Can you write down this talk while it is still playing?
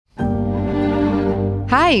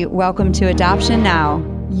Hi, welcome to Adoption Now,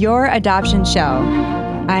 your adoption show.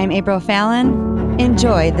 I'm April Fallon.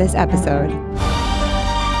 Enjoy this episode.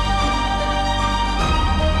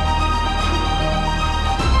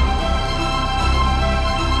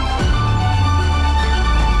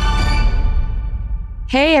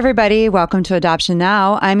 Hey, everybody. Welcome to Adoption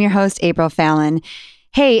Now. I'm your host, April Fallon.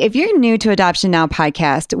 Hey, if you're new to Adoption Now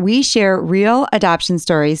podcast, we share real adoption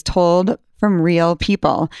stories told from real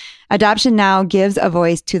people. Adoption Now gives a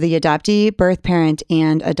voice to the adoptee, birth parent,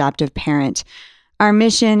 and adoptive parent. Our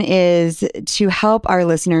mission is to help our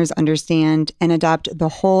listeners understand and adopt the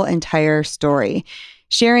whole entire story.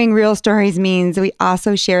 Sharing real stories means we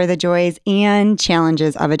also share the joys and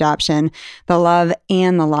challenges of adoption, the love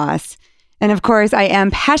and the loss. And of course, I am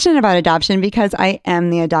passionate about adoption because I am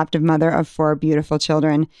the adoptive mother of 4 beautiful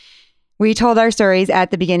children. We told our stories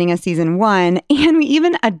at the beginning of season 1, and we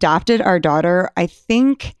even adopted our daughter, I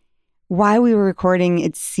think, while we were recording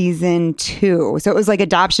it's season 2. So it was like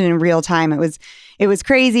adoption in real time. It was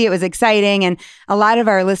crazy. It was exciting. And a lot of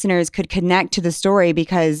our listeners could connect to the story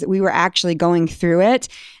because we were actually going through it.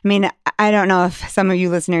 I mean, I don't know if some of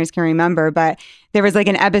you listeners can remember, but there was like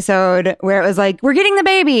an episode where it was like, we're getting the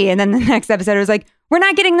baby. And then the next episode it was like, we're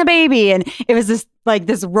not getting the baby. And it was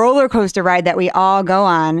this roller coaster ride that we all go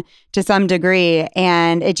on to some degree.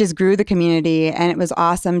 And it just grew the community. And it was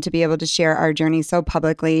awesome to be able to share our journey so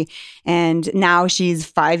publicly. And now she's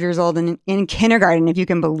 5 years old and in kindergarten, if you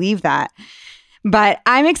can believe that. But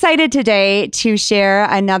I'm excited today to share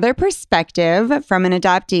another perspective from an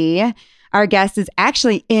adoptee. Our guest is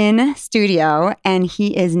actually in studio, and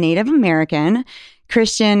he is Native American.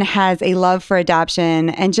 Christian has a love for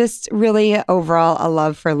adoption and just really overall a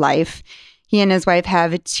love for life. He and his wife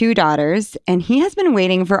have 2 daughters, and he has been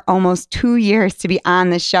waiting for almost 2 years to be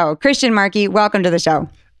on the show. Christian Markey, welcome to the show.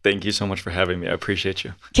 Thank you so much for having me. I appreciate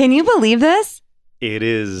you. Can you believe this? It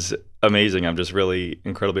is amazing. I'm just really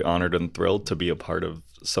incredibly honored and thrilled to be a part of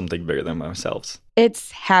something bigger than myself.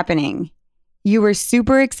 It's happening. You were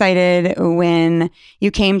super excited when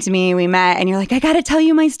you came to me, we met, and you're like, I got to tell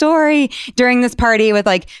you my story during this party with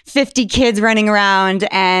like 50 kids running around.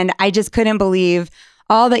 And I just couldn't believe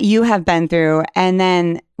all that you have been through. And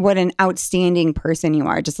then what an outstanding person you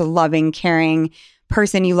are, just a loving, caring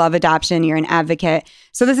person. You love adoption. You're an advocate.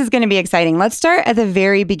 So this is going to be exciting. Let's start at the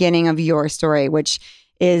very beginning of your story, which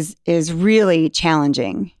is really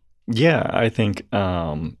challenging. Yeah, I think...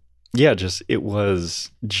 it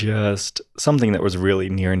was just something that was really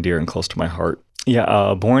near and dear and close to my heart.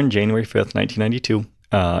 Yeah, born January 5th, 1992,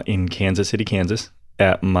 in Kansas City, Kansas,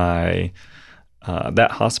 at my,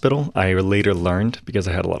 that hospital. I later learned, because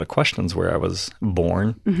I had a lot of questions where I was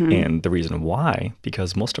born, and the reason why,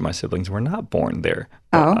 because most of my siblings were not born there,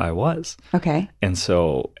 but I was. Okay. And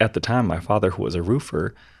so at the time, my father, who was a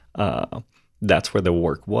roofer, that's where the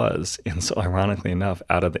work was. And so ironically enough,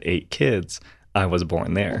 out of the 8 kids, I was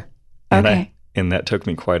born there. Okay. And that took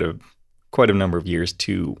me quite a number of years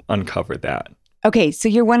to uncover that. Okay, so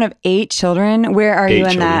you're one of 8 children. Where are 8 you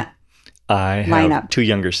in children. that I lineup? have 2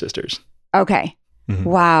 younger sisters. Okay. Mm-hmm.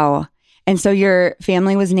 Wow. And so your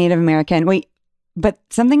family was Native American. Wait, but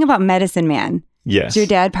something about Medicine Man. Yes. Is your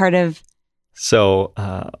dad part of? So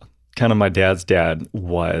kind of my dad's dad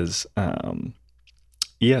was,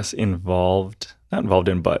 not involved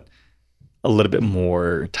in, but a little bit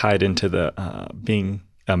more tied into the being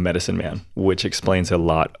a medicine man, which explains a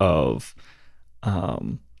lot of,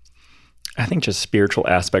 I think, just spiritual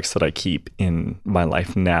aspects that I keep in my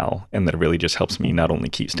life now, and that really just helps me not only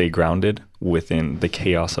stay grounded within the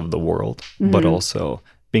chaos of the world, but also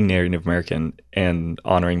being Native American and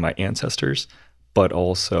honoring my ancestors, but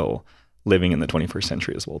also living in the 21st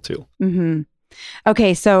century as well, too. Mm-hmm.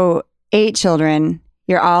 Okay, so 8 children,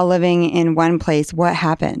 you're all living in one place. What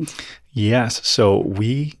happened? Yes, so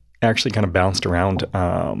we actually kind of bounced around.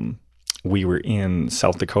 We were in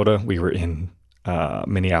South Dakota. We were in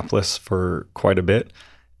Minneapolis for quite a bit.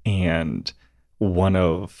 And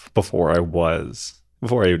before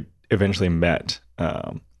I eventually met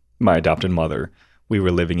my adopted mother, we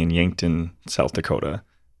were living in Yankton, South Dakota.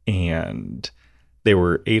 And there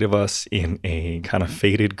were 8 of us in a kind of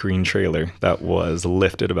faded green trailer that was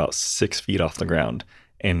lifted about 6 feet off the ground.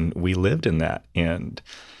 And we lived in that. And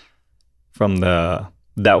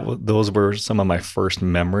those were some of my first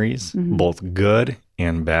memories, both good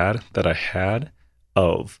and bad, that I had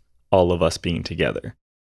of all of us being together.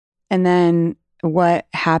 And then what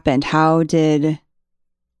happened? How did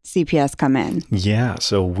CPS come in? Yeah,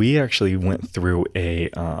 so we actually went through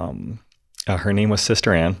her name was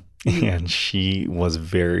Sister Ann, and she was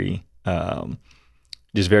very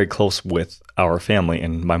close with our family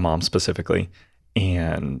and my mom specifically.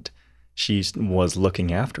 And she was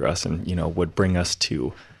looking after us and, would bring us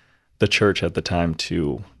to the church at the time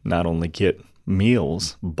to not only get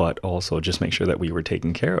meals, but also just make sure that we were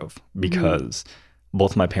taken care of, because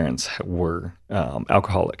both my parents were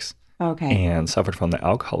alcoholics and suffered from the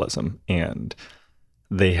alcoholism. And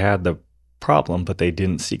they had the problem, but they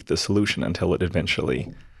didn't seek the solution until it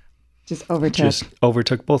eventually just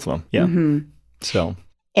overtook both of them. Yeah. So.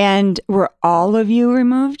 And were all of you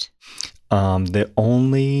removed? The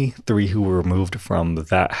only 3 who were removed from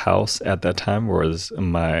that house at that time was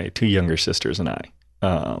my 2 younger sisters and I.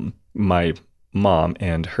 My mom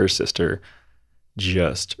and her sister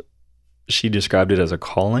she described it as a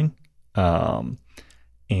calling.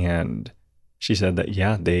 And she said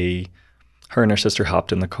that, her and her sister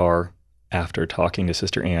hopped in the car after talking to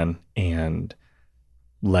Sister Ann and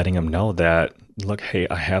letting them know that, look, hey,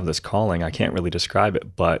 I have this calling. I can't really describe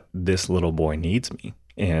it, but this little boy needs me.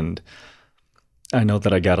 And I know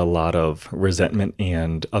that I got a lot of resentment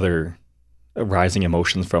and other rising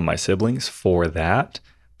emotions from my siblings for that,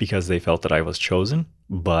 because they felt that I was chosen.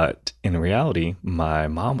 But in reality, my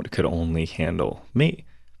mom could only handle me.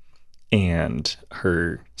 And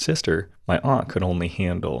her sister, my aunt, could only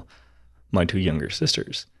handle my 2 younger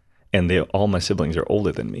sisters. And all my siblings are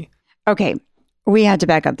older than me. Okay. We had to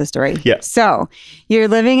back up the story. Yeah. So you're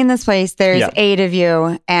living in this place. There's 8 of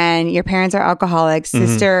you, and your parents are alcoholics.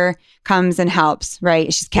 Sister comes and helps,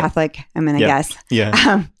 right? She's Catholic, I'm going to guess.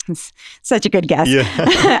 Yeah. It's such a good guess.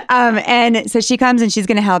 Yeah. And so she comes and she's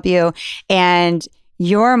going to help you. And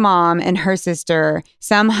your mom and her sister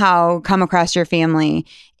somehow come across your family,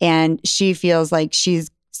 and she feels like she's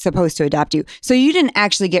supposed to adopt you. So you didn't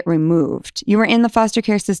actually get removed. You were in the foster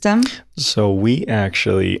care system? So we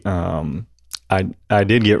actually... I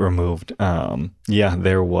did get removed.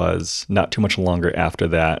 There was not too much longer after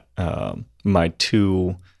that. My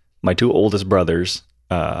two oldest brothers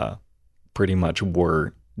pretty much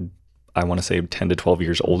were, I want to say, 10 to 12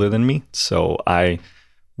 years older than me. So I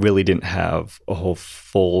really didn't have a whole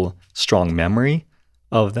full, strong memory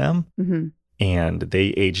of them. And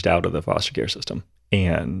they aged out of the foster care system.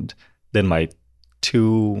 And then my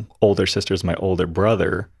 2 older sisters, my older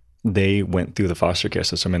brother, they went through the foster care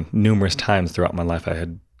system, and numerous times throughout my life I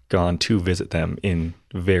had gone to visit them in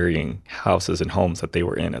varying houses and homes that they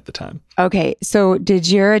were in at the time. Okay, so did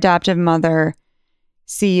your adoptive mother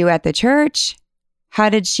see you at the church? How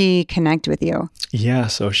did she connect with you? Yeah,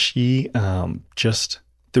 so she just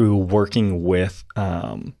through working with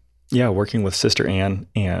Sister Ann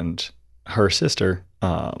and her sister,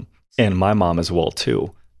 and my mom as well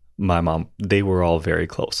too. My mom, they were all very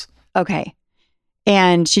close. Okay.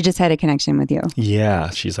 And she just had a connection with you.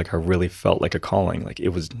 Yeah. She's like, I really felt like a calling. Like it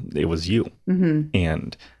was you.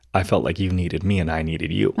 And I felt like you needed me and I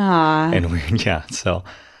needed you. Aww. And so.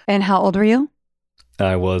 And how old were you?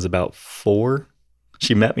 I was about 4.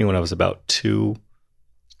 She met me when I was about 2.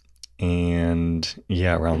 And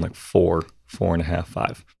around like 4 and a half,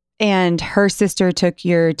 5. And her sister took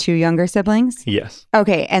your 2 younger siblings? Yes.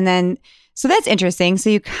 Okay. And then, so that's interesting.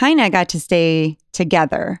 So you kind of got to stay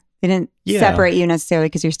together. They didn't separate you necessarily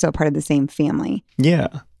because you're still part of the same family. Yeah.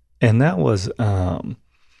 And that was,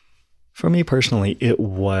 for me personally, it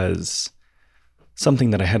was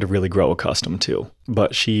something that I had to really grow accustomed to.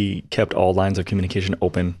 But she kept all lines of communication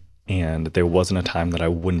open, and there wasn't a time that I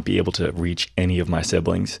wouldn't be able to reach any of my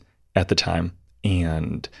siblings at the time.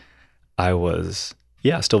 And I was,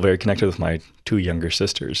 still very connected with my 2 younger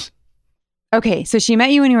sisters. Okay. So she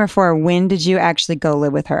met you when you were 4. When did you actually go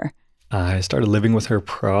live with her? I started living with her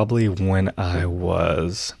probably when I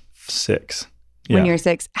was 6. When you were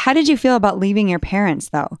 6. How did you feel about leaving your parents,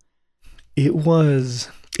 though? It was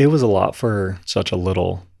a lot for such a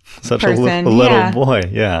little boy.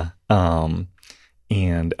 Yeah.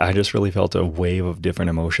 And I just really felt a wave of different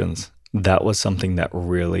emotions. That was something that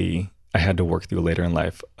really I had to work through later in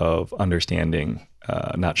life, of understanding,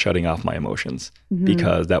 not shutting off my emotions,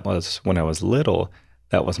 because that was when I was little,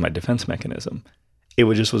 that was my defense mechanism. It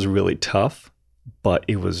was really tough, but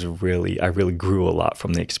I really grew a lot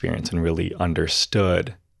from the experience and really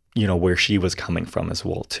understood, where she was coming from as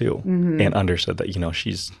well too. And understood that,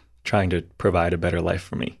 she's trying to provide a better life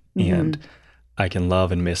for me. And I can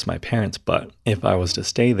love and miss my parents, but if I was to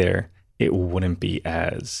stay there, it wouldn't be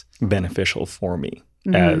as beneficial for me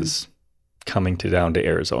as coming down to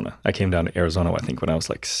Arizona. I came down to Arizona, I think, when I was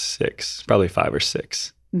like 6, probably 5 or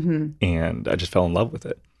 6. And I just fell in love with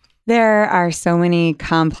it. There are so many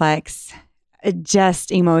complex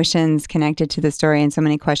just emotions connected to the story, and so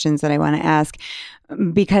many questions that I want to ask,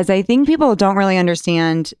 because I think people don't really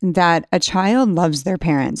understand that a child loves their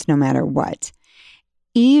parents no matter what.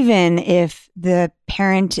 Even if the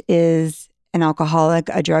parent is an alcoholic,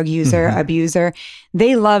 a drug user, abuser,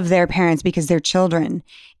 they love their parents because they're children.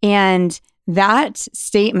 And that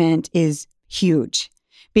statement is huge.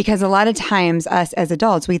 Because a lot of times us as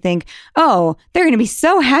adults, we think, oh, they're going to be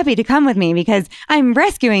so happy to come with me because I'm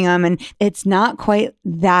rescuing them. And it's not quite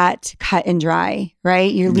that cut and dry, right?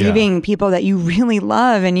 You're leaving people that you really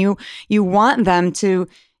love and you want them to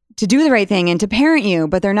do the right thing and to parent you,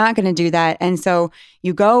 but they're not going to do that. And so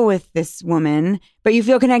you go with this woman, but you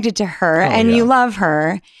feel connected to her you love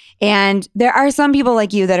her. And there are some people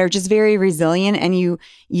like you that are just very resilient, and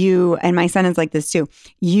you and my son is like this too.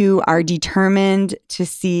 You are determined to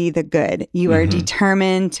see the good. You are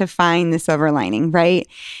determined to find the silver lining, right?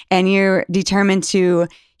 And you're determined to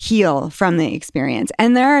heal from the experience.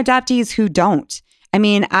 And there are adoptees who don't. I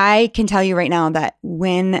mean, I can tell you right now that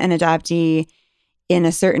when an adoptee in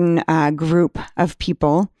a certain group of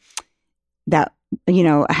people that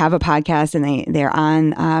have a podcast and they're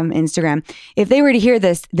on Instagram, if they were to hear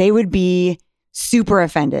this, they would be super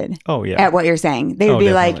offended at what you're saying. They would be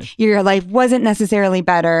definitely. Like, your life wasn't necessarily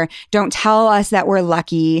better. Don't tell us that we're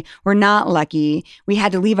lucky. We're not lucky. We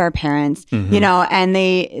had to leave our parents, and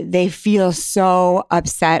they feel so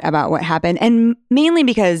upset about what happened. And mainly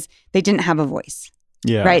because they didn't have a voice.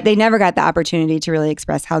 Yeah. Right. They never got the opportunity to really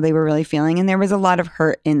express how they were really feeling. And there was a lot of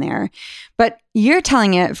hurt in there. But you're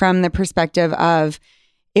telling it from the perspective of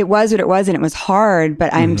it was what it was and it was hard,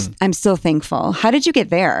 but I'm still thankful. How did you get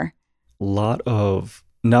there? A lot of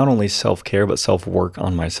not only self-care, but self-work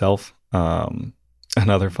on myself.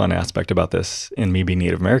 Another fun aspect about this and me being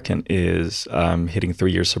Native American is I'm hitting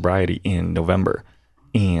 3 years sobriety in November.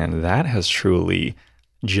 And that has truly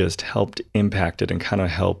just helped impact it and kind of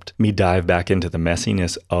helped me dive back into the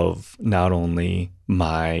messiness of not only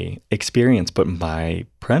my experience, but my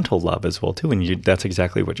parental love as well too. And that's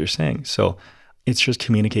exactly what you're saying. So it's just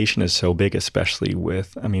communication is so big, especially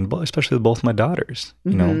with both my daughters,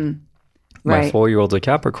 you know, my 4-year-old's a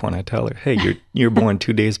Capricorn. I tell her, hey, you're born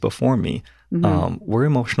 2 days before me. We're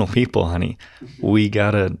emotional people, honey. We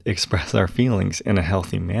got to express our feelings in a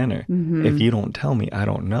healthy manner. If you don't tell me, I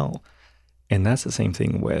don't know. And that's the same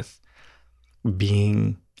thing with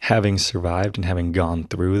having survived and having gone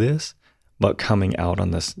through this, but coming out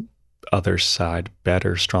on this other side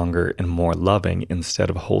better, stronger, and more loving instead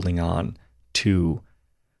of holding on to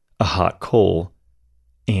a hot coal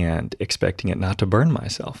and expecting it not to burn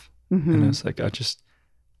myself. And it's like, I just,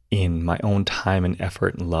 in my own time and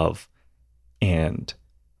effort and love and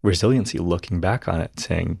resiliency, looking back on it,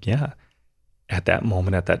 saying, yeah, at that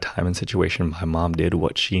moment, at that time and situation, my mom did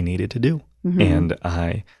what she needed to do. And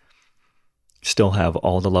I still have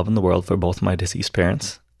all the love in the world for both my deceased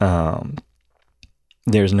parents.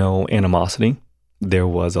 There's no animosity. There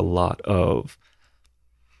was a lot of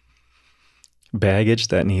baggage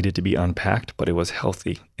that needed to be unpacked, but it was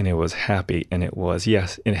healthy and it was happy. And it was,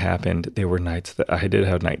 yes, it happened. There were nights that I did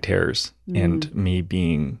have night terrors. And me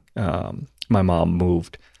being, my mom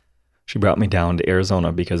moved. She brought me down to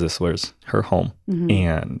Arizona because this was her home.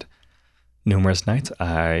 And numerous nights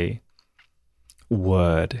I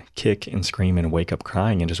would kick and scream and wake up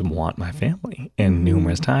crying and just want my family. And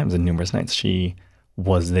numerous times and numerous nights she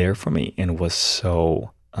was there for me and was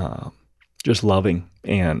so just loving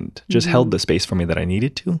and just held the space for me that I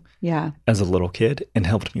needed to as a little kid and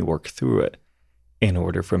helped me work through it in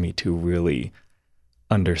order for me to really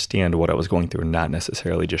understand what I was going through and not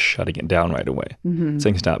necessarily just shutting it down right away.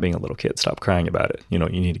 Saying, stop being a little kid, stop crying about it. You know,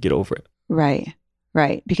 you need to get over it. Right.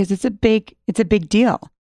 Because it's a big deal.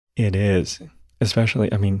 It is.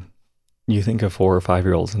 Especially, I mean, you think of 4 or 5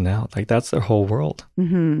 year olds now, like that's their whole world.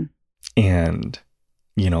 And,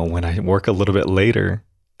 you know, when I work a little bit later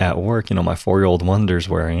at work, you know, my 4-year-old wonders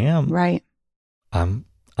where I am. Right. I'm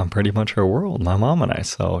pretty much her world, my mom and I.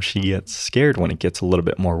 So she gets scared when it gets a little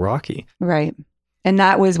bit more rocky. Right. And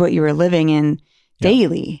that was what you were living in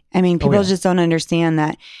daily. I mean, people just don't understand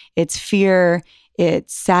that it's fear,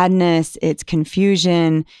 it's sadness, it's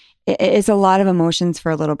confusion. It's a lot of emotions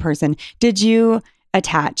for a little person. Did you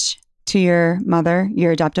attach to your mother,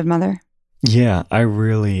 your adoptive mother? Yeah, I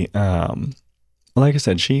really, like I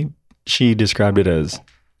said, she described it as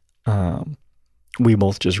we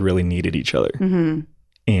both just really needed each other.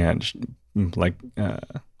 And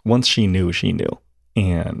once she knew.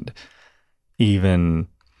 And even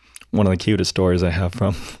one of the cutest stories I have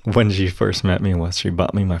from when she first met me was she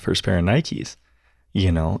bought me my first pair of Nikes,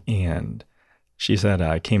 you know, and she said,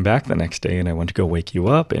 I came back the next day and I went to go wake you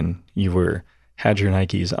up and you had your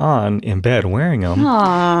Nikes on in bed wearing them.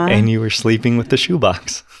 Aww. And you were sleeping with the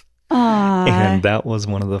shoebox. Aww. And that was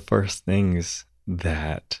one of the first things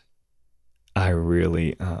that I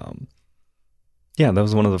really, yeah, that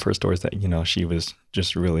was one of the first stories that, she was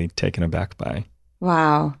just really taken aback by.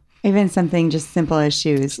 Wow. Even something just simple as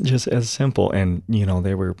shoes. Just as simple. And,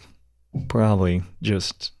 they were probably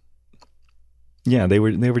just, they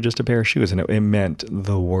were just a pair of shoes. And it meant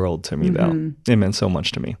the world to me, though. It meant so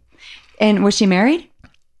much to me. And was she married?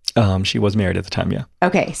 She was married at the time, yeah.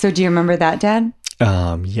 Okay. So do you remember that, Dad?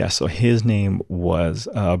 Yeah. So his name was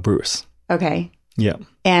Bruce. Okay. Yeah.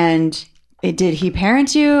 And did he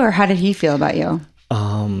parent you, or how did he feel about you?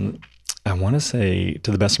 I want to say,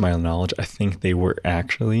 to the best of my knowledge, I think they were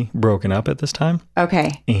actually broken up at this time.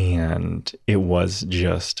 Okay. And it was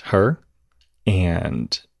just her.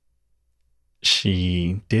 And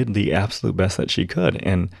she did the absolute best that she could.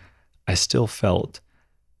 And I still felt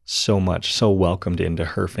so welcomed into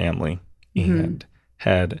her family, and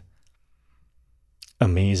had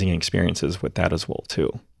amazing experiences with that as well,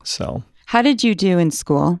 too. So, how did you do in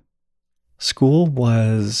school? School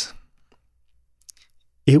was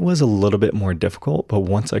a little bit more difficult, but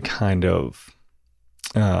once I kind of,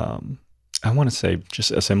 I want to say,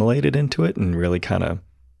 just assimilated into it and really kind of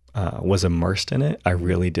was immersed in it, I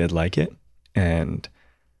really did like it. And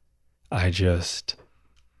I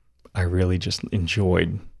really just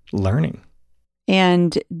enjoyed learning.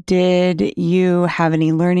 And did you have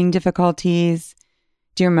any learning difficulties?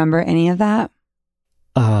 Do you remember any of that?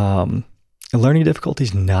 Learning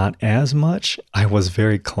difficulties, not as much. I was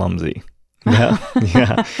very clumsy. That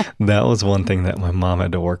was one thing that my mom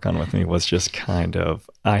had to work on with me, was just kind of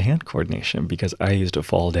eye-hand coordination, because I used to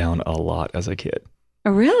fall down a lot as a kid.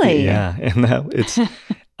 Really? Yeah. And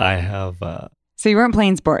I have... So you weren't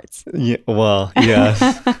playing sports? Yeah. Well, yes.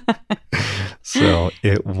 So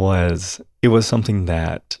it was something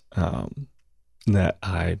that that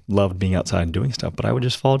I loved, being outside and doing stuff, but I would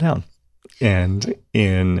just fall down. And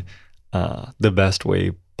in the best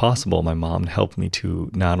way possible, my mom helped me to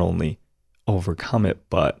not only overcome it,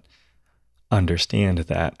 but understand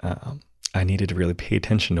that I needed to really pay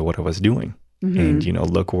attention to what I was doing, and,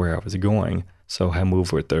 look where I was going. So I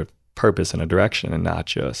move with the purpose and a direction, and not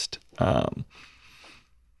just,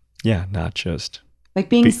 like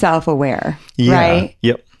being self-aware, yeah, right?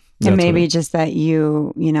 Yep. And maybe just that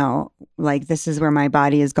like, this is where my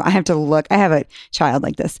body is going. I have to look. I have a child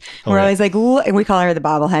like this. We're always like, look, and we call her the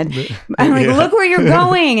bobblehead. I'm like, look where you're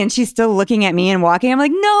going. And she's still looking at me and walking. I'm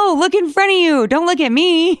like, no, look in front of you. Don't look at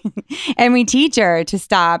me. And we teach her to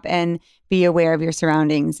stop and be aware of your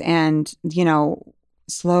surroundings and,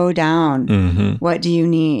 slow down. What do you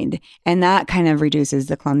need? And that kind of reduces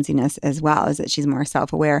the clumsiness as well, is that she's more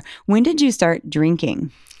self-aware. When did you start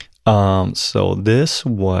drinking? So this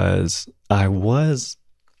was, first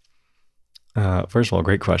of all,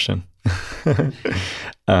 great question.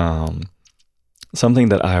 Something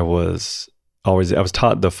that I was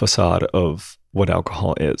taught the facade of what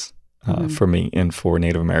alcohol is, for me and for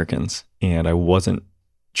Native Americans. And I wasn't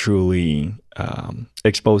truly,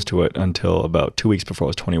 exposed to it until about 2 weeks before I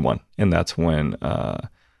was 21. And that's when,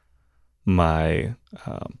 my,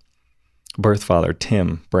 birth father,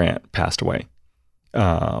 Tim Brandt, passed away.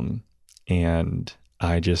 And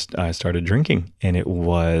I started drinking, and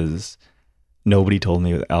nobody told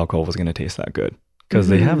me that alcohol was going to taste that good, because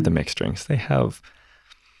they have the mixed drinks. They have,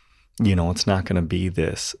 it's not going to be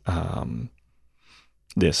this,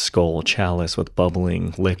 this skull chalice with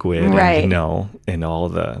bubbling liquid, right? And, and all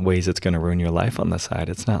the ways it's going to ruin your life on the side.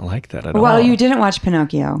 It's not like that at all. Well, you didn't watch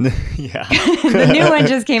Pinocchio. Yeah. The new one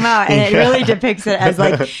just came out, and it really depicts it as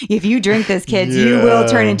like, if you drink this, kids, you will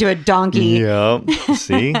turn into a donkey. Yeah.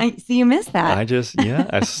 See? See, you missed that.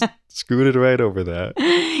 I scooted right over that.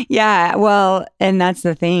 Yeah. Well, and that's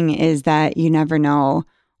the thing, is that you never know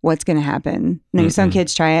what's going to happen. Some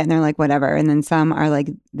kids try it and they're like, whatever. And then some are like,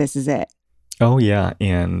 this is it. Oh yeah,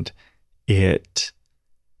 and it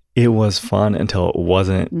was fun until it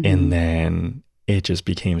wasn't, and then it just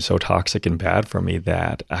became so toxic and bad for me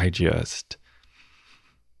that I just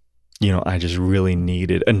really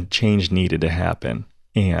needed, a change needed to happen,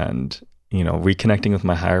 and reconnecting with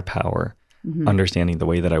my higher power, understanding the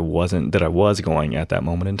way that I was going at that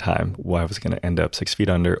moment in time, why I was going to end up 6 feet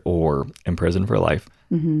under or in prison for life,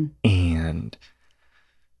 and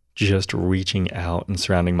just reaching out and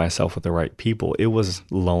surrounding myself with the right people. It was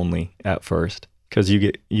lonely at first, because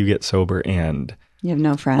you get sober and you have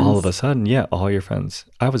no friends. All of a sudden, all your friends.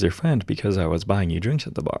 I was your friend because I was buying you drinks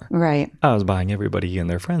at the bar. Right. I was buying everybody and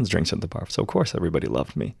their friends drinks at the bar. So of course everybody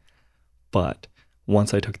loved me. But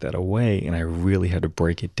once I took that away and I really had to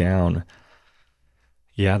break it down,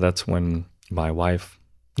 that's when my wife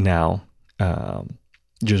now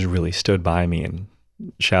just really stood by me, and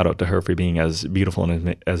shout out to her for being as beautiful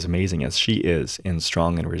and as amazing as she is, and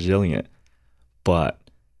strong and resilient, but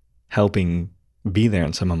helping be there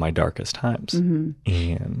in some of my darkest times. Mm-hmm.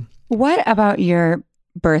 And what about your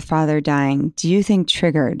birth father dying do you think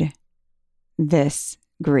triggered this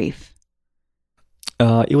grief?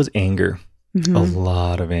 It was anger, Mm-hmm. a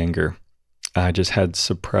lot of anger. I just had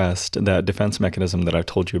suppressed that defense mechanism that I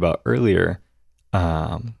told you about earlier.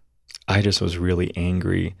 I just was really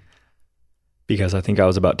angry because I think I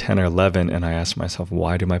was about 10 or 11 and I asked myself,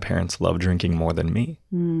 why do my parents love drinking more than me?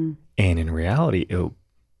 Mm. And in reality, it,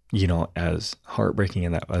 as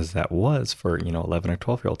heartbreaking as that was for, 11 or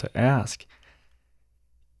 12-year-old to ask,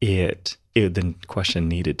 the question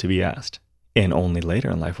needed to be asked. And only later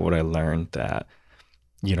in life would I learn that,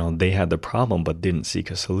 they had the problem but didn't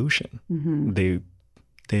seek a solution. Mm-hmm. They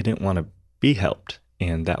didn't want to be helped,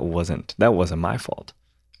 and that wasn't my fault.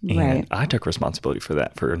 And Right. I took responsibility for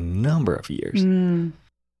that for a number of years. Mm.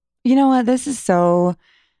 You know what? This is so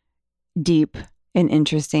deep and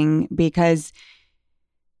interesting because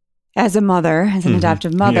as a mother, as an Mhm.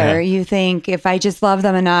 adoptive mother, Yeah. you think if I just love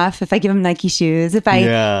them enough, if I give them Nike shoes, if I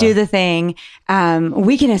Yeah. do the thing,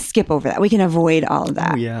 we can skip over that. We can avoid all of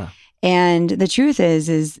that. Oh, yeah. And the truth is,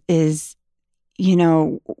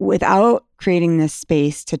 without creating this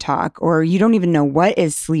space to talk, or you don't even know what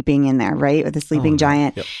is sleeping in there, right? With the sleeping Oh, no.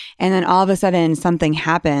 giant. Yep. And then all of a sudden something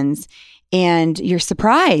happens and you're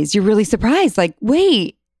surprised. You're really surprised. Like,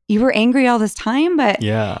 wait, you were angry all this time, but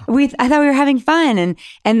Yeah. I thought we were having fun.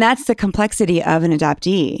 And that's the complexity of an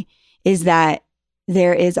adoptee, is that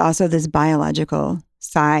there is also this biological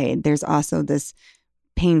side. There's also this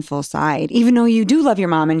painful side, even though you do love your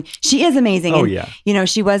mom and she is amazing. Oh, and, yeah.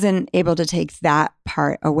 she wasn't able to take that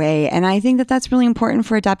part away. And I think that that's really important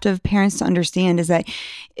for adoptive parents to understand, is that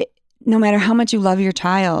no matter how much you love your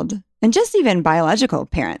child, and just even biological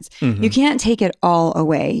parents, Mhm. you can't take it all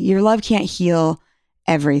away. Your love can't heal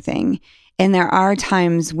everything. And there are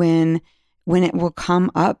times when it will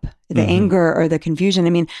come up, the Mhm. anger or the confusion. I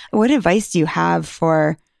mean, what advice do you have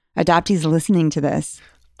for adoptees listening to this?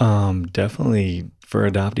 Definitely for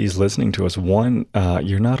adoptees listening to us, one,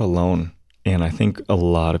 you're not alone. And I think a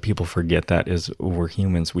lot of people forget that is we're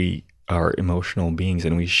humans. We are emotional beings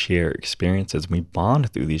and we share experiences. We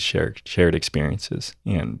bond through these shared experiences.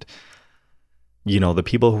 And, the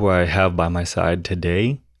people who I have by my side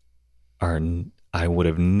today I would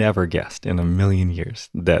have never guessed in a million years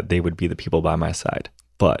that they would be the people by my side.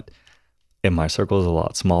 But and my circle is a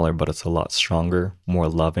lot smaller, but it's a lot stronger, more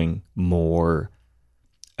loving, more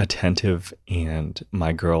attentive, and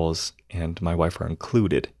my girls and my wife are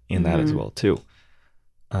included in that as well too.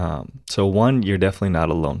 So one, you're definitely not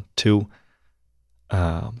alone. Two,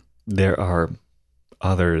 there are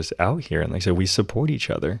others out here, and like I said, we support each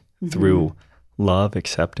other through love,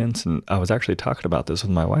 acceptance. And I was actually talking about this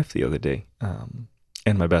with my wife the other day,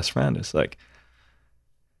 and my best friend is like,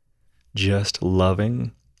 just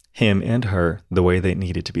loving him and her the way they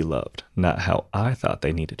needed to be loved, not how I thought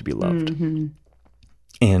they needed to be loved. Mm-hmm.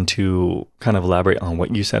 And to kind of elaborate on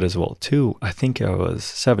what you said as well too, I think I was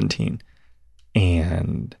 17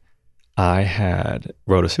 and I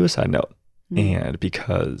wrote a suicide note. And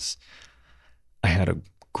because I had a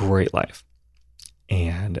great life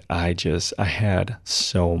and I had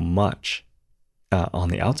so much on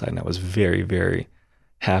the outside, and I was very, very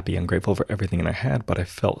happy and grateful for everything that I had, but I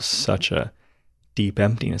felt such a deep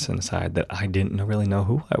emptiness inside that I didn't really know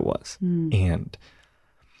who I was. And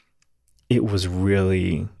it was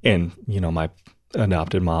really, and my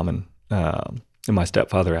adopted mom and my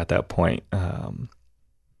stepfather at that point,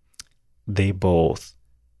 they both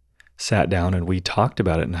sat down and we talked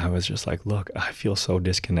about it. And I was just like, look, I feel so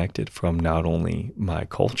disconnected from not only my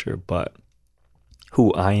culture, but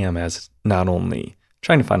who I am as not only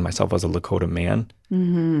trying to find myself as a Lakota man,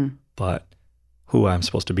 but who I'm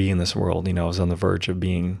supposed to be in this world. I was on the verge of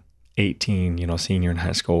being 18, senior in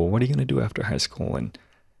high school. What are you going to do after high school? And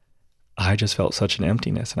I just felt such an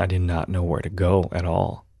emptiness and I did not know where to go at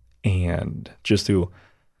all. And just through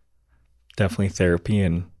definitely therapy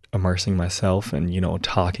and immersing myself and,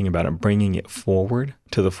 talking about it, bringing it forward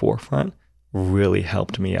to the forefront really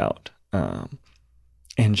helped me out.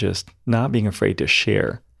 And just not being afraid to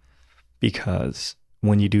share, because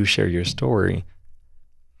when you do share your story,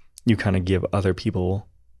 you kind of give other people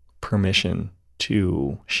permission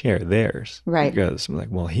to share theirs. Right. Because I'm like,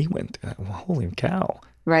 well, he went through that. Well, holy cow.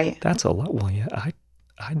 Right. That's a lot. Well, yeah,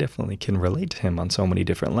 I definitely can relate to him on so many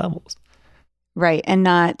different levels. Right. And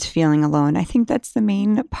not feeling alone. I think that's the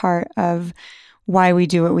main part of why we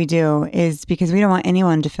do what we do, is because we don't want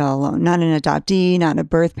anyone to feel alone. Not an adoptee, not a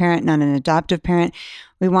birth parent, not an adoptive parent.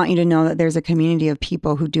 We want you to know that there's a community of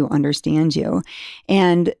people who do understand you.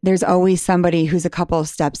 And there's always somebody who's a couple of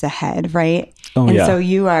steps ahead, right? Oh, and yeah. so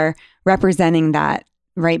you are representing that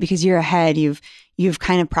right? Because you're ahead, you've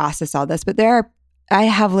kind of processed all this. But I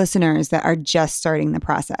have listeners that are just starting the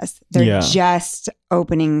process. They're just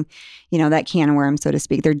opening, that can of worms, so to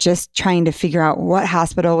speak. They're just trying to figure out, what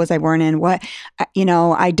hospital was I born in? What,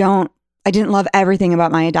 I didn't love everything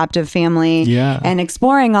about my adoptive family, and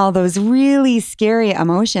exploring all those really scary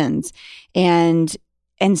emotions. And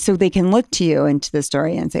so they can look to you into the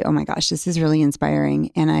story and say, oh my gosh, this is really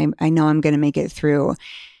inspiring. And I know I'm going to make it through.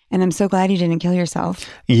 And I'm so glad you didn't kill yourself.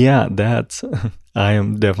 Yeah, I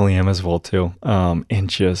definitely am as well too. And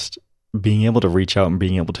just being able to reach out and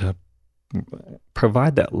being able to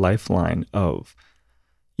provide that lifeline of,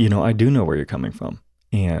 I do know where you're coming from.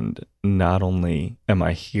 And not only am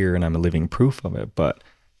I here and I'm a living proof of it, but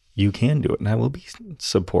you can do it. And I will be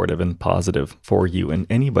supportive and positive for you and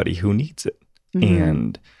anybody who needs it. Mm-hmm.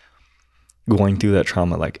 And going through that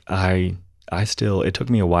trauma, like it took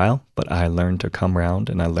me a while, but I learned to come around,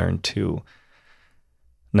 and I learned to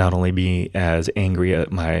not only be as angry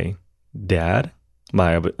at my dad,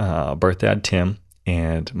 my birth dad, Tim,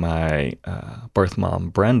 and my birth mom,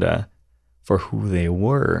 Brenda, for who they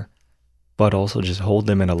were, but also just hold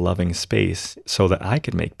them in a loving space so that I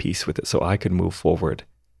could make peace with it, so I could move forward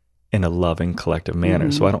in a loving, collective manner.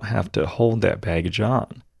 Mm-hmm. So I don't have to hold that baggage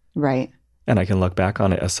on. Right. And I can look back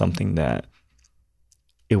on it as something that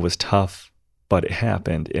it was tough, but it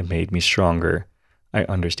happened. It made me stronger. I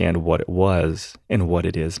understand what it was and what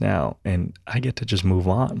it is now. And I get to just move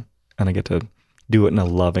on, and I get to do it in a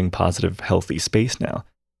loving, positive, healthy space now.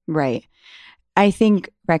 Right. I think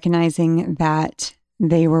recognizing that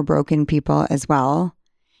they were broken people as well,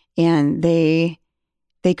 and they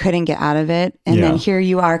couldn't get out of it. And then here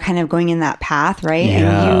you are kind of going in that path, right? Yeah.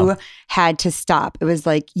 And you had to stop. It was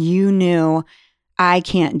like, you knew, I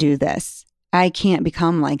can't do this. I can't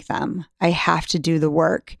become like them. I have to do the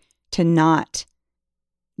work to not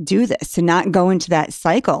do this, to not go into that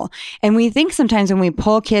cycle. And we think sometimes when we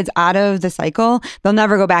pull kids out of the cycle, they'll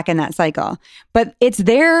never go back in that cycle. But it's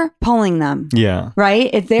there pulling them. Yeah. Right?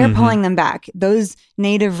 It's there pulling them back. Those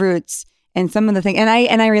native roots and some of the things. And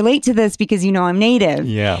I relate to this because, I'm Native.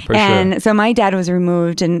 Yeah, for sure. And so my dad was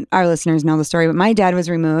removed, and our listeners know the story, but my dad was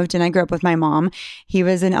removed, and I grew up with my mom. He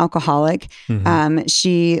was an alcoholic. Mm-hmm.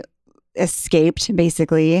 She escaped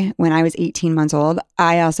basically when I was 18 months old.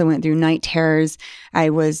 I also went through night terrors. I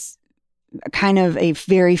was I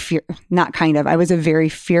was a very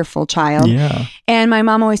fearful child. Yeah. And my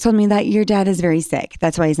mom always told me that your dad is very sick.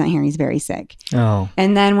 That's why he's not here. He's very sick. Oh.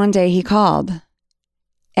 And then one day he called,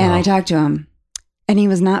 and I talked to him, and he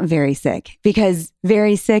was not very sick, because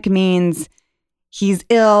very sick means he's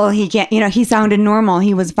ill. He can't, he sounded normal.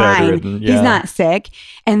 He was fine. Yeah. He's not sick.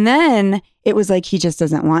 And then it was like, he just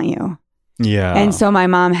doesn't want you. Yeah. And so my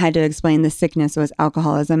mom had to explain the sickness was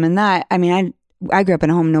alcoholism. And that, I grew up in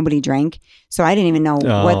a home nobody drank, so I didn't even know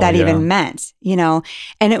what that even meant,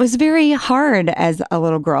 And it was very hard as a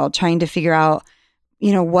little girl trying to figure out,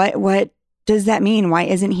 what does that mean? Why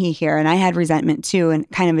isn't he here? And I had resentment too, in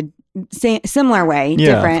kind of a similar way,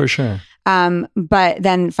 different. Yeah, for sure. But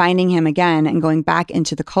then finding him again and going back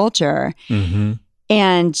into the culture,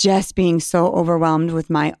 and just being so overwhelmed with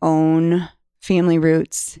my own family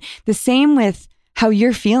roots. The same with how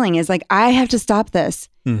you're feeling is like, I have to stop this.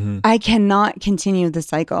 Mm-hmm. I cannot continue the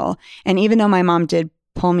cycle. And even though my mom did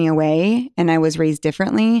pull me away and I was raised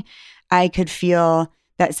differently, I could feel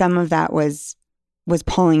that some of that was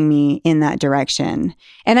pulling me in that direction.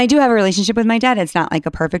 And I do have a relationship with my dad. It's not like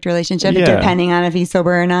a perfect relationship, depending on if he's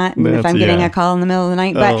sober or not, and if I'm getting a call in the middle of the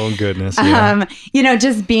night. But, oh, goodness. Yeah.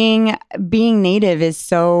 Just being Native is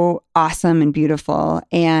so awesome and beautiful.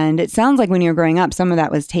 And it sounds like when you were growing up, some of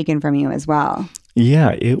that was taken from you as well.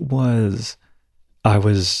 Yeah, it was. I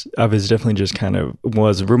was definitely just kind of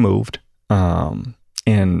was removed. And,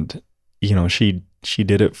 she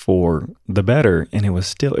did it for the better, and it was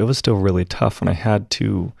still really tough. And I had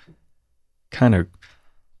to kind of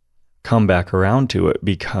come back around to it,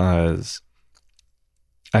 because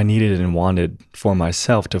I needed and wanted for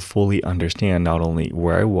myself to fully understand not only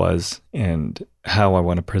where I was and how I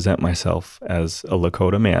want to present myself as a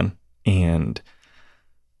Lakota man, and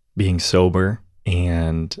being sober,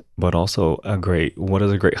 but also what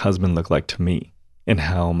does a great husband look like to me, and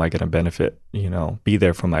how am I going to benefit, be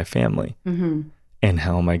there for my family. Mm-hmm. And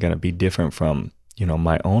how am I going to be different from,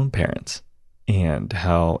 my own parents, and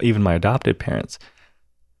how even my adopted parents,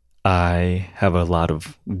 I have a lot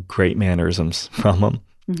of great mannerisms from them.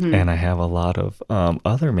 Mm-hmm. And I have a lot of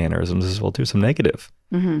other mannerisms as well too, some negative.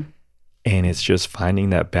 Mm-hmm. And it's just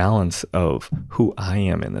finding that balance of who I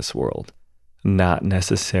am in this world, not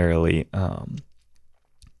necessarily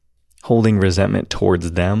holding resentment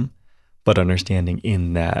towards them, but understanding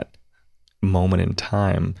in that moment in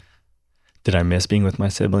time, did I miss being with my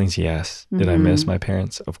siblings? Yes. Did I miss my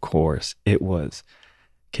parents? Of course. It was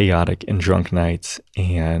chaotic and drunk nights,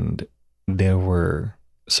 and there were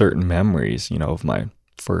certain memories, of one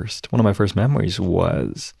of my first memories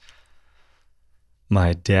was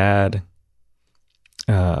my dad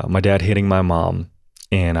hitting my mom,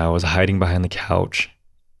 and I was hiding behind the couch,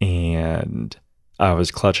 and I was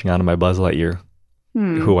clutching onto my Buzz Lightyear,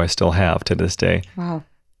 who I still have to this day. Wow.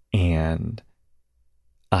 And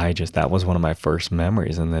that was one of my first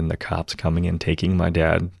memories. And then the cops coming in, taking my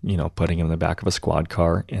dad, putting him in the back of a squad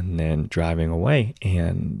car and then driving away.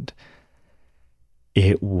 And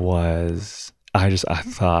it was, I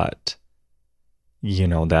thought,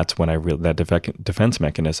 that's when that defense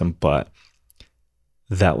mechanism, but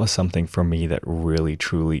that was something for me that really,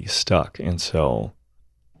 truly stuck. And so,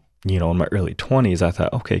 in my early 20s, I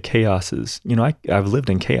thought, okay, chaos is, I've lived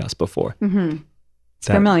in chaos before. Mm-hmm. It's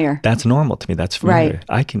familiar. That's normal to me. That's familiar.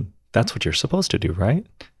 Right. That's what you're supposed to do, right?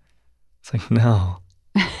 It's like, no.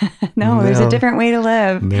 No, there's a different way to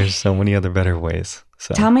live. There's so many other better ways.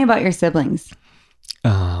 So tell me about your siblings.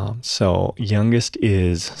 So youngest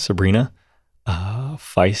is Sabrina,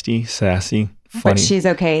 feisty, sassy, funny. But she's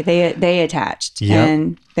okay. They attached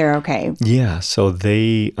and they're okay. Yeah. So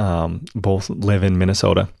they both live in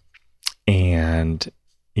Minnesota, and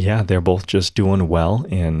they're both just doing well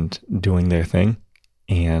and doing their thing.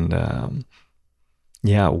 And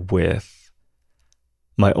with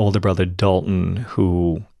my older brother Dalton,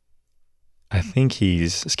 who I think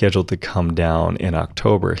he's scheduled to come down in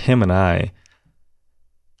October, him and I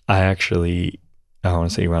actually, I want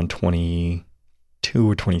to say around 22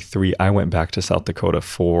 or 23, I went back to South Dakota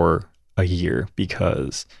for a year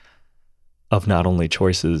because of not only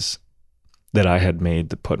choices that I had made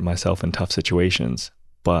to put myself in tough situations,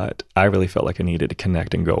 but I really felt like I needed to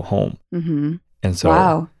connect and go home. Mm-hmm. And so,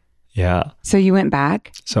 wow. Yeah. So you went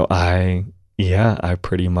back? So I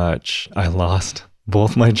lost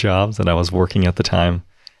both my jobs that I was working at the time,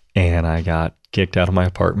 and I got kicked out of my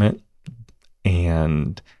apartment,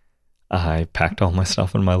 and I packed all my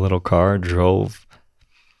stuff in my little car, drove,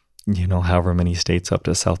 however many states up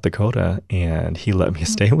to South Dakota, and he let me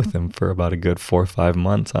stay with him for about a good 4 or 5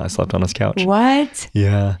 months. I slept on his couch. What?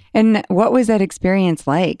 Yeah. And what was that experience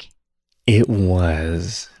like? I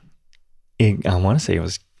want to say it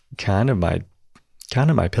was kind of my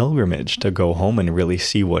pilgrimage to go home and really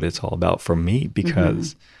see what it's all about for me,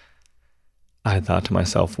 because I thought to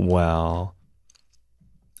myself, well,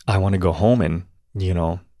 I want to go home and,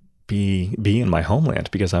 be in my homeland,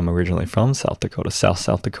 because I'm originally from South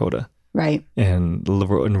South Dakota. Right. And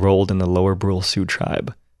enrolled in the Lower Brule Sioux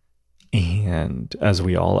tribe, and as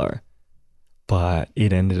we all are. But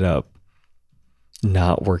it ended up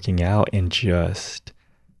not working out and just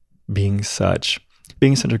being such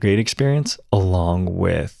a great experience, along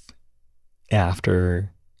with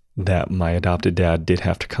after that my adopted dad did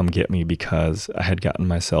have to come get me because I had gotten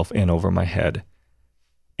myself in over my head,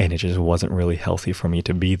 and it just wasn't really healthy for me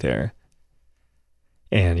to be there.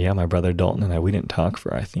 And my brother Dalton and we didn't talk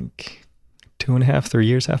for, I think, 2.5, 3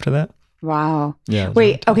 years after that. Wow. Yeah.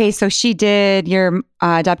 Wait, okay. So your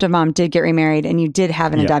adoptive mom did get remarried, and you did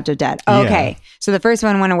have an adoptive dad. Oh, okay. So the first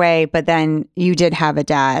one went away, but then you did have a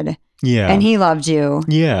dad. Yeah. And he loved you.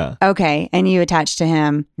 Yeah. Okay. And you attached to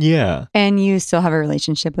him. Yeah. And you still have a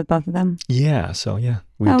relationship with both of them? Yeah. So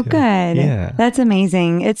we do. Good. Yeah. That's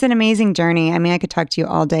amazing. It's an amazing journey. I mean, I could talk to you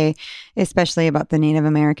all day, especially about the Native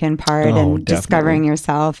American part and definitely. Discovering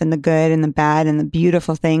yourself and the good and the bad and the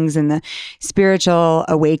beautiful things and the spiritual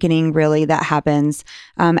awakening really that happens.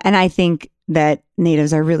 And I think that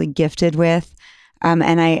Natives are really gifted with.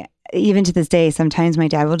 And even to this day, sometimes my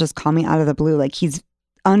dad will just call me out of the blue. Like he's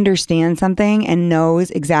understands something and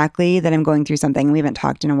knows exactly that I'm going through something. We haven't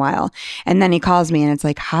talked in a while. And then he calls me and it's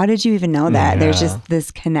like, how did you even know that? Yeah. There's just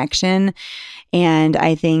this connection. And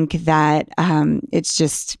I think that it's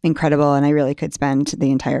just incredible. And I really could spend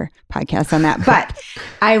the entire podcast on that. But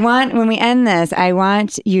when we end this, I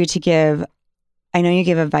want you to I know you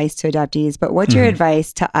give advice to adoptees, but what's your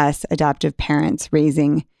advice to us adoptive parents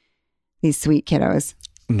raising these sweet kiddos?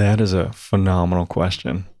 That is a phenomenal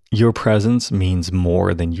question. Your presence means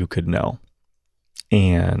more than you could know.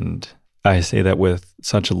 And I say that with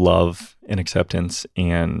such love and acceptance,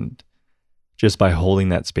 and just by holding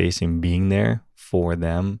that space and being there for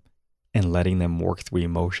them and letting them work through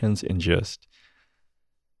emotions and just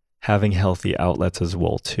having healthy outlets as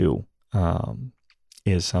well too,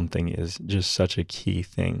 is just such a key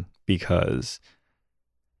thing, because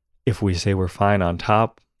if we say we're fine on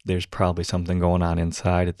top, there's probably something going on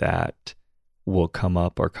inside that will come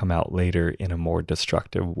up or come out later in a more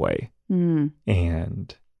destructive way.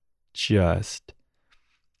 And just,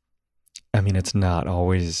 it's not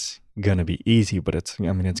always going to be easy, but it's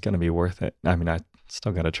going to be worth it. I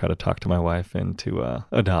still got to try to talk to my wife into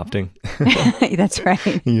adopting. That's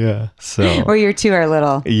right. Yeah. So. Well, your two are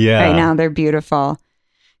little. Yeah. Right now, they're beautiful.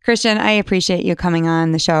 Christian, I appreciate you coming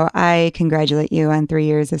on the show. I congratulate you on 3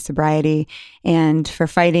 years of sobriety and for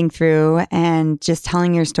fighting through and just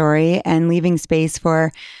telling your story and leaving space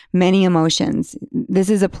for many emotions. This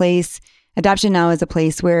is a place, Adoption Now is a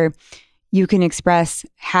place where you can express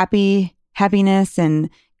happiness and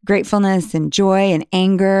gratefulness and joy and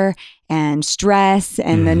anger and stress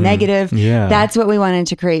and the negative. Yeah. That's what we wanted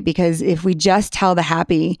to create, because if we just tell the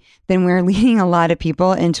happy, then we're leading a lot of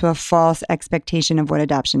people into a false expectation of what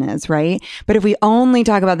adoption is, right? But if we only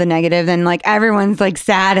talk about the negative, then like everyone's like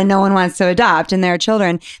sad and no one wants to adopt, and there are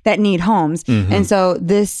children that need homes. And so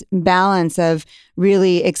this balance of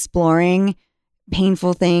really exploring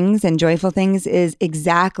painful things and joyful things is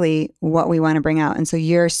exactly what we want to bring out. And so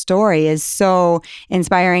your story is so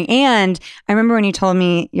inspiring. And I remember when you told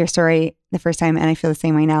me your story the first time, and I feel the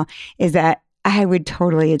same way now, is that I would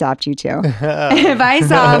totally adopt you too. If I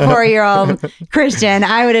saw a 4-year-old Christian,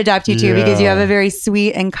 I would adopt you too, because you have a very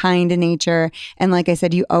sweet and kind nature. And like I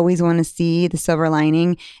said, you always want to see the silver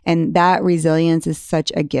lining. And that resilience is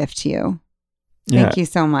such a gift to you. Thank you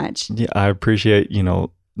so much. Yeah, I appreciate,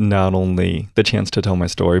 not only the chance to tell my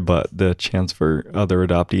story, but the chance for other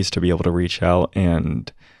adoptees to be able to reach out.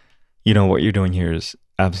 And, what you're doing here is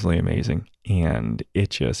absolutely amazing. And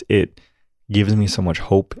it gives me so much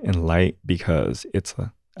hope and light, because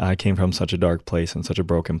I came from such a dark place and such a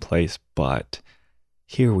broken place, but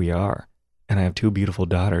here we are. And I have 2 beautiful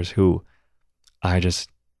daughters who I just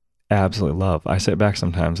absolutely love. I sit back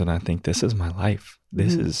sometimes and I think, this is my life.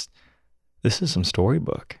 This is some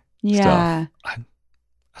storybook stuff.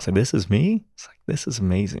 I said, this is me? It's like, this is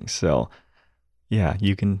amazing. So yeah,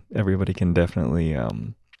 everybody can definitely,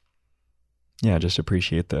 just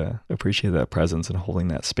appreciate that presence and holding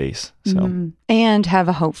that space. So, and have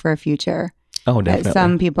a hope for a future. Oh, definitely.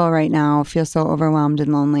 Some people right now feel so overwhelmed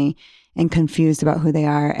and lonely and confused about who they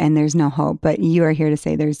are, and there's no hope. But you are here to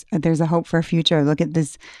say there's a hope for a future. Look at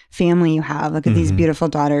this family you have. Look at these beautiful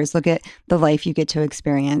daughters. Look at the life you get to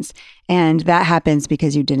experience. And that happens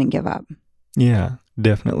because you didn't give up. Yeah,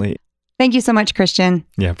 definitely. Thank you so much, Christian.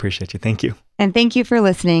 Yeah, appreciate you. Thank you. And thank you for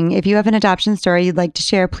listening. If you have an adoption story you'd like to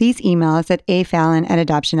share, please email us at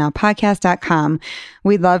afallon@adoptionnowpodcast.com.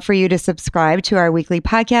 We'd love for you to subscribe to our weekly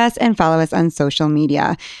podcast and follow us on social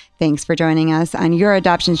media. Thanks for joining us on Your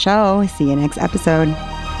Adoption Show. See you next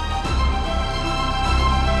episode.